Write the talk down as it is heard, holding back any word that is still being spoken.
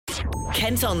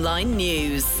Kent Online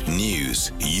News.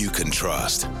 News you can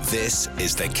trust. This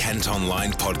is the Kent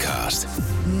Online Podcast.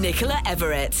 Nicola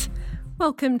Everett.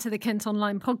 Welcome to the Kent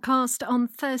Online Podcast on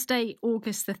Thursday,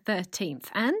 August the 13th,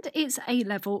 and it's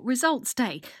A-level results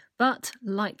day. But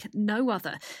like no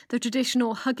other, the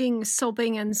traditional hugging,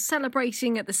 sobbing and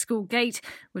celebrating at the school gate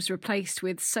was replaced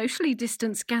with socially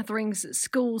distanced gatherings at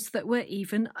schools that were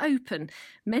even open.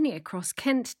 Many across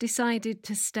Kent decided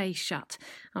to stay shut.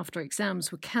 After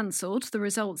exams were cancelled, the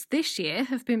results this year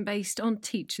have been based on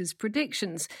teachers'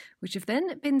 predictions, which have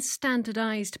then been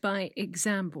standardised by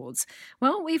exam boards.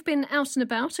 Well, we've been out and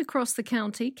about across the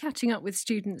county, catching up with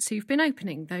students who've been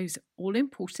opening those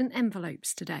all-important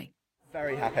envelopes today.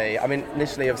 Very happy. I mean,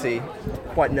 initially, obviously,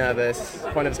 quite nervous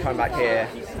coming back here,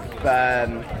 but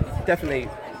definitely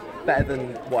better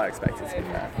than what I expected, to be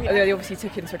fair. They obviously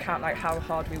took into account like how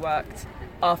hard we worked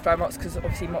after our mocks, because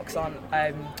obviously mocks aren't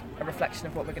a reflection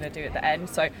of what we're going to do at the end.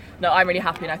 So no, I'm really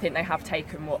happy, and I think they have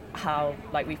taken how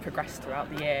we've progressed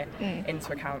throughout the year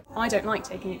into account. I don't like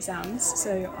taking exams,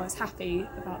 so I was happy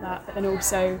about that. But then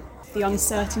also the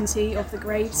uncertainty of the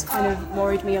grades kind of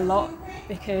worried me a lot,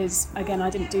 because again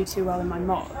I didn't do too well in my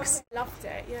mocks. Loved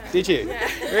it, yeah. Did you?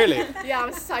 Yeah. Really? Yeah, I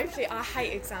was so pleased. I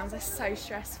hate exams, they're so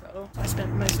stressful. I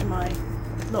spent most of my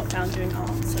lockdown doing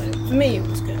art, so for me it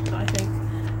was good, but I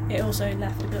think it also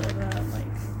left a bit of a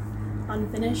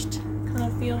unfinished kind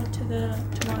of feel to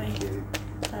my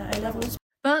A-levels.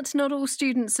 But not all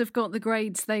students have got the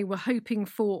grades they were hoping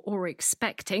for or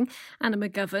expecting. Anna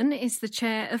McGovern is the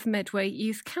chair of Medway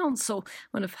Youth Council.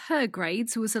 One of her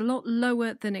grades was a lot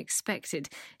lower than expected.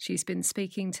 She's been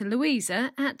speaking to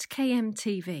Louisa at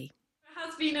KMTV. It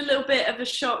has been a little bit of a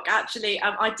shock, actually.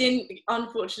 I didn't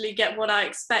unfortunately get what I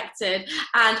expected,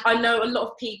 and I know a lot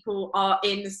of people are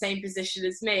in the same position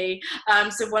as me,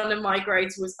 so one of my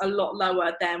grades was a lot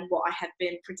lower than what I had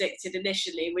been predicted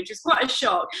initially, which was quite a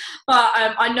shock. But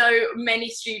I know many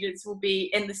students will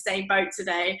be in the same boat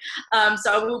today,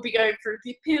 so I will be going through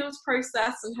the appeals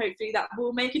process, and hopefully that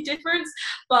will make a difference.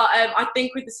 But I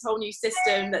think with this whole new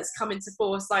system that's come into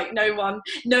force, no one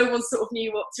sort of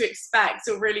knew what to expect,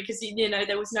 or really, because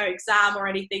there was no exam or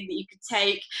anything that you could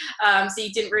take, so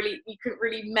you couldn't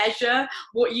really measure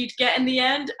what you'd get in the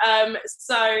end.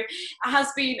 So it has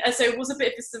been. So it was a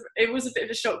bit of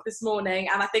a shock this morning,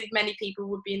 and I think many people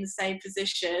would be in the same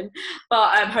position.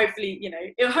 But hopefully,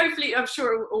 I'm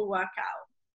sure it will all work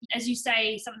out. As you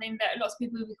say, something that lots of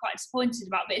people will be quite disappointed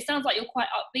about, but it sounds like you're quite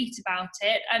upbeat about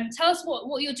it. Tell us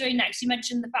what you're doing next. You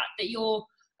mentioned the fact that you're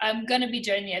going to be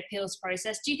doing the appeals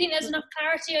process. Do you think there's enough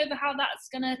clarity over how that's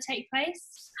going to take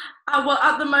place? Well,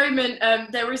 at the moment,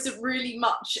 there isn't really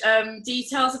much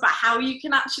details about how you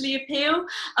can actually appeal.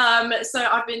 So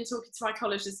I've been talking to my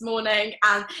college this morning,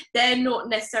 and they're not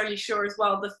necessarily sure as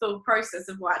well the full process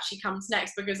of what actually comes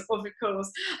next, because of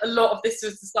course a lot of this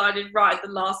was decided right at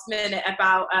the last minute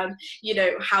about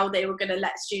how they were going to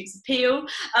let students appeal.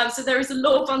 So there is a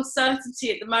lot of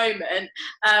uncertainty at the moment,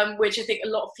 which I think a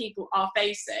lot of people are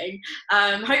facing.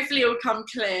 Hopefully it will come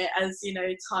clear as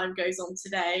time goes on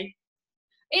today.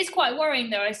 It's quite worrying,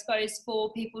 though, I suppose, for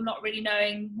people not really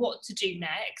knowing what to do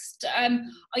next.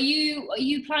 Are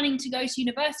you planning to go to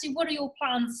university? What are your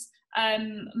plans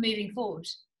moving forward?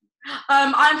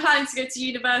 I'm planning to go to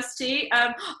university.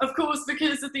 Of course,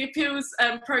 because of the appeals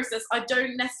process, I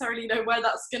don't necessarily know where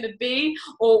that's going to be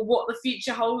or what the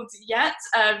future holds yet.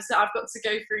 So I've got to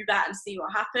go through that and see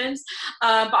what happens.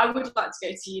 But I would like to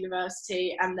go to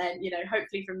university, and then,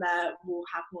 hopefully from there we'll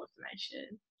have more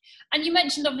information. And you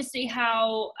mentioned obviously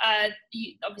how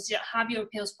you obviously don't have your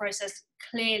appeals process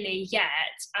clearly yet,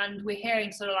 and we're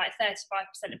hearing sort of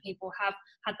 35% of people have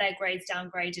had their grades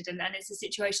downgraded, and it's a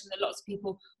situation that lots of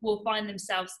people will find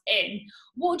themselves in.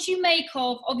 What do you make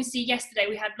of, obviously yesterday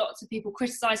we had lots of people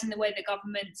criticising the way the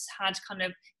government had kind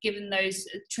of given those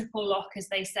triple lock, as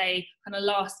they say, kind of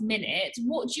last minute.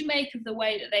 What do you make of the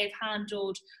way that they've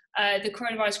handled the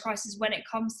coronavirus crisis when it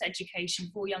comes to education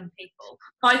for young people?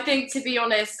 I think, to be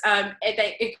honest,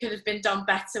 it could have been done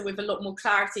better with a lot more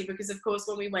clarity, because of course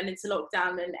when we went into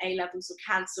lockdown and A-levels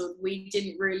were cancelled, we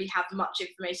didn't really have much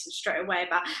information straight away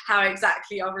about how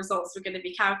exactly our results were going to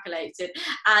be calculated.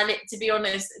 And to be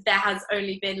honest, there has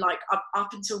only been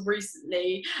up until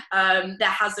recently, there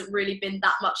hasn't really been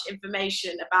that much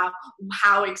information about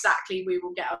how exactly we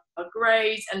will get our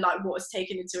grades and what is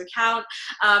taken into account.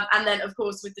 And then of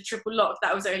course with the triple lock,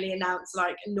 that was only announced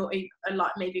not even,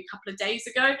 maybe a couple of days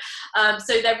ago.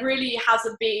 So there really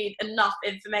hasn't been enough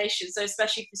information. So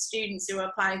especially for students who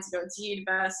are planning to go into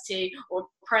university or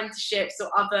apprenticeships or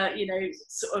other,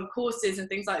 sort of courses and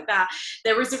things like that,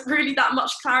 there isn't really that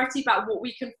much clarity about what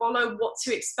we can follow, what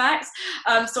to expect.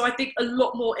 So I think a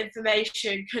lot more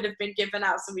information could have been given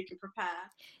out so we can prepare.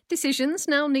 Decisions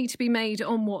now need to be made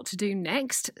on what to do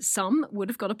next. Some would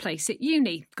have got a place at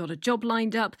uni, got a job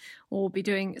lined up, or be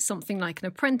doing something like an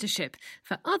apprenticeship.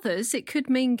 For others, it could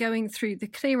mean going through the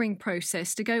clearing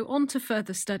process to go on to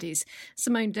further studies.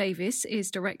 Simone Davis is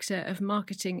Director of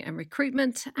Marketing and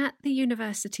Recruitment at the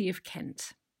University of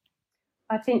Kent.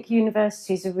 I think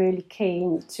universities are really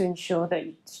keen to ensure that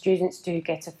students do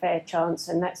get a fair chance,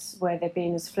 and that's where they're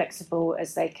being as flexible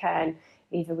as they can,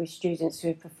 either with students who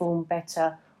have performed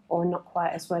better or not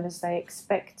quite as well as they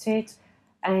expected.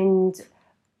 And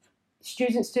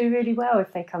students do really well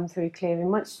if they come through clearing.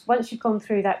 Once you've gone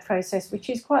through that process, which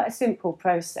is quite a simple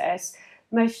process,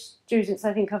 most students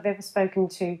I think I've ever spoken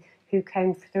to who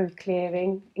came through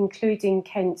clearing, including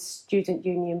Kent's Student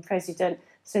Union President,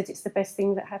 said it's the best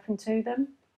thing that happened to them.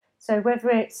 So whether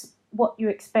it's what you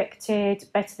expected,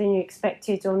 better than you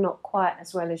expected, or not quite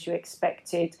as well as you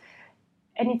expected,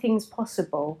 anything's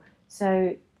possible.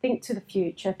 So think to the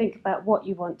future, think about what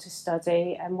you want to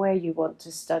study and where you want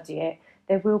to study it.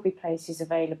 There will be places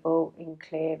available in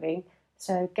clearing.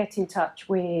 So get in touch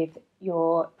with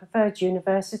your preferred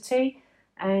university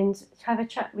and have a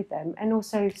chat with them, and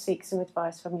also seek some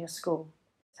advice from your school.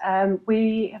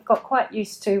 We have got quite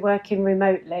used to working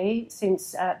remotely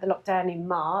since the lockdown in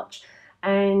March,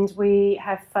 and we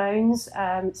have phones,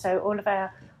 so all of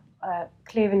our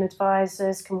clearing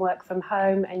advisors can work from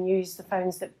home and use the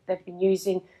phones that they've been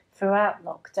using throughout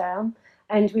lockdown.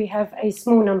 And we have a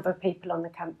small number of people on the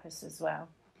campus as well.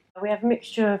 We have a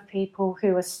mixture of people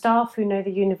who are staff who know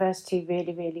the university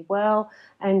really, really well,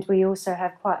 and we also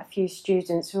have quite a few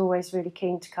students who are always really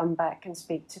keen to come back and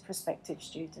speak to prospective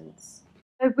students.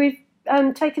 So we've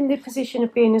taken the position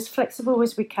of being as flexible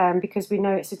as we can, because we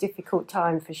know it's a difficult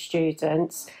time for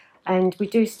students, and we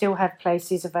do still have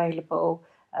places available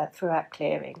throughout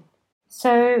clearing.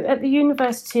 So at the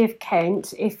University of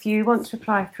Kent, if you want to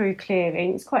apply through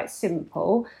clearing, it's quite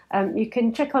simple. You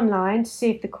can check online to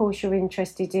see if the course you're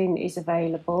interested in is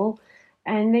available,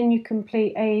 and then you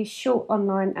complete a short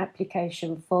online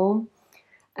application form.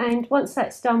 And once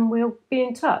that's done, we'll be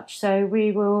in touch. So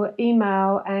we will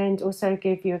email and also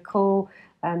give you a call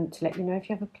to let you know if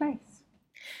you have a place.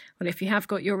 Well, if you have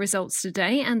got your results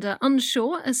today and are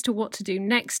unsure as to what to do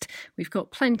next, we've got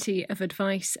plenty of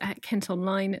advice at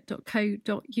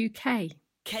kentonline.co.uk.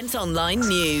 Kent Online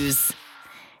News.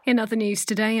 In other news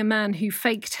today, a man who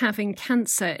faked having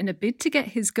cancer in a bid to get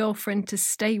his girlfriend to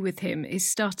stay with him is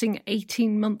starting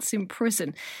 18 months in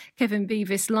prison. Kevin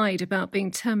Beavis lied about being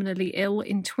terminally ill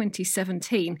in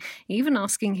 2017, even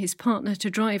asking his partner to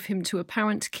drive him to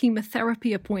apparent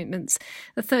chemotherapy appointments.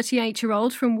 The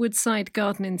 38-year-old from Woodside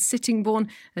Garden in Sittingbourne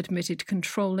admitted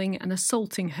controlling and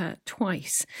assaulting her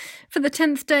twice. For the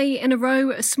 10th day in a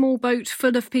row, a small boat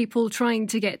full of people trying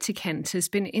to get to Kent has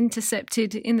been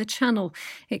intercepted in the Channel.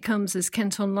 It comes as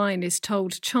Kent Online is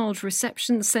told child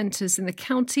reception centres in the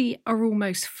county are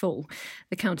almost full.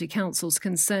 The county council's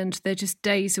concerned they're just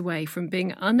days away from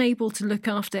being unable to look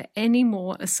after any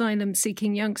more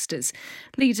asylum-seeking youngsters.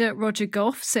 Leader Roger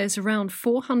Goff says around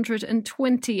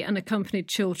 420 unaccompanied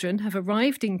children have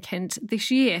arrived in Kent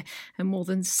this year, and more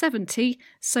than 70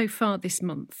 so far this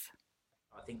month.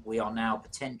 I think we are now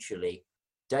potentially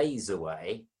days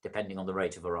away, depending on the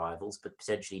rate of arrivals, but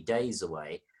potentially days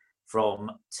away from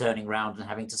turning around and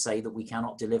having to say that we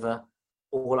cannot deliver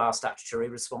all our statutory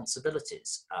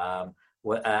responsibilities.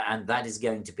 And that is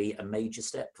going to be a major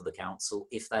step for the council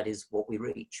if that is what we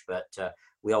reach. But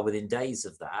we are within days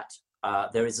of that.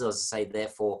 There is, as I say,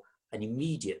 therefore, an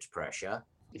immediate pressure.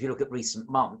 If you look at recent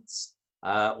months,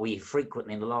 we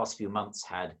frequently in the last few months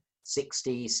had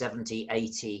 60, 70,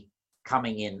 80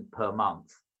 coming in per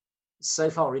month. So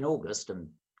far in August, and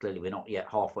clearly we're not yet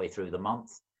halfway through the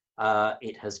month,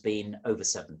 it has been over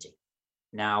 70.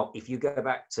 Now, if you go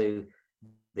back to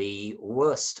the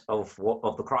worst of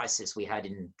the crisis we had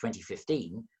in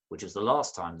 2015, which was the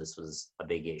last time this was a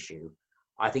big issue,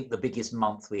 I think the biggest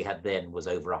month we had then was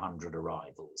over 100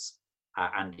 arrivals.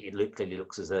 And it clearly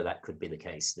looks as though that could be the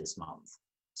case this month.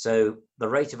 So the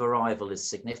rate of arrival is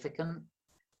significant,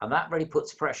 and that really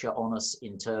puts pressure on us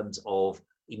in terms of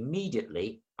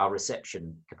immediately our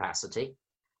reception capacity.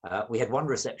 We had one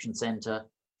reception centre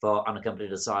for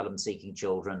unaccompanied asylum-seeking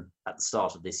children at the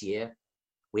start of this year.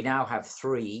 We now have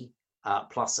 3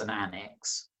 plus an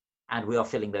annex, and we are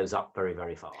filling those up very,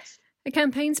 very fast. A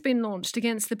campaign's been launched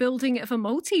against the building of a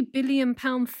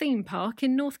multi-billion-pound theme park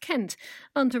in North Kent.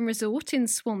 London Resort in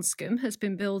Swanscombe has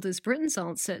been billed as Britain's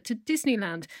answer to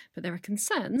Disneyland, but there are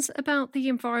concerns about the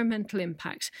environmental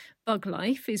impact. Bug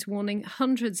Life is warning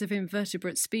hundreds of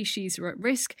invertebrate species are at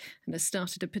risk and has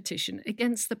started a petition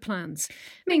against the plans.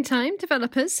 Meantime,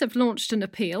 developers have launched an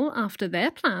appeal after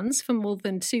their plans for more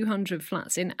than 200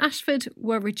 flats in Ashford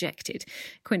were rejected.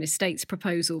 Quinn Estate's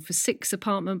proposal for 6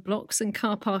 apartment blocks and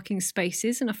car parking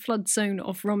spaces in a flood zone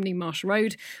off Romney Marsh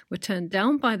Road were turned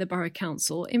down by the Borough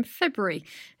Council in February.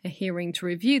 A hearing to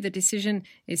review the decision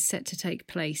is set to take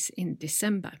place in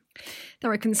December.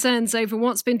 There are concerns over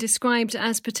what's been described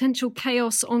as potential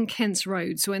chaos on Kent's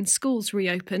roads when schools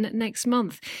reopen next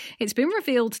month. It's been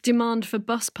revealed demand for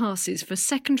bus passes for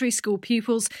secondary school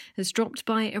pupils has dropped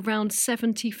by around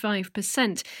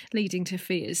 75%, leading to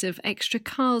fears of extra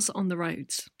cars on the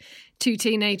roads. 2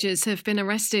 teenagers have been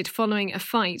arrested following a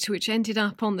fight which ended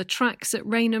up on the tracks at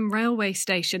Rainham railway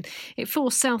station. It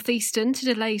forced South Eastern to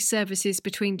delay services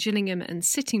between Gillingham and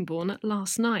Sittingbourne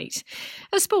last night.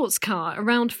 A sports car,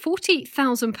 around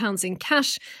 £40,000 in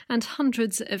cash and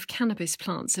hundreds of cannabis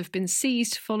plants have been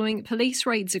seized following police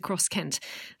raids across Kent.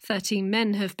 13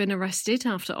 men have been arrested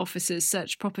after officers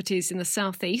searched properties in the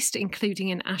South East, including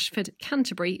in Ashford,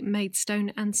 Canterbury,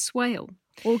 Maidstone and Swale.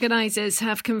 Organisers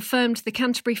have confirmed the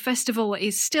Canterbury Festival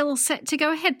is still set to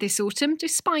go ahead this autumn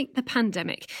despite the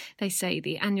pandemic. They say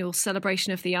the annual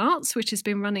celebration of the arts, which has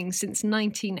been running since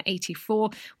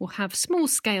 1984, will have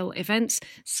small-scale events,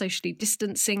 socially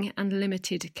distancing and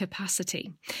limited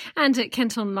capacity. And at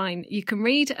Kent Online, you can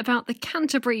read about the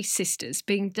Canterbury sisters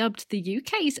being dubbed the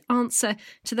UK's answer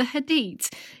to the Hadids.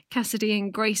 Cassidy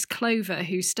and Grace Clover,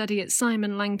 who study at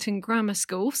Simon Langton Grammar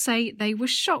School, say they were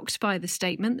shocked by the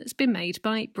statement that's been made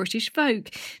by British Vogue.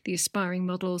 The aspiring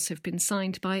models have been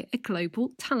signed by a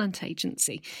global talent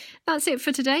agency. That's it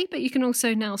for today, but you can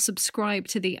also now subscribe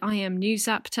to the IM News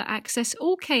app to access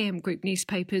all KM Group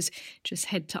newspapers. Just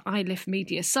head to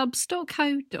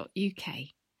iliftmediasubs.co.uk.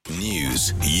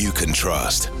 News you can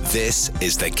trust. This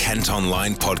is the Kent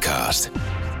Online Podcast.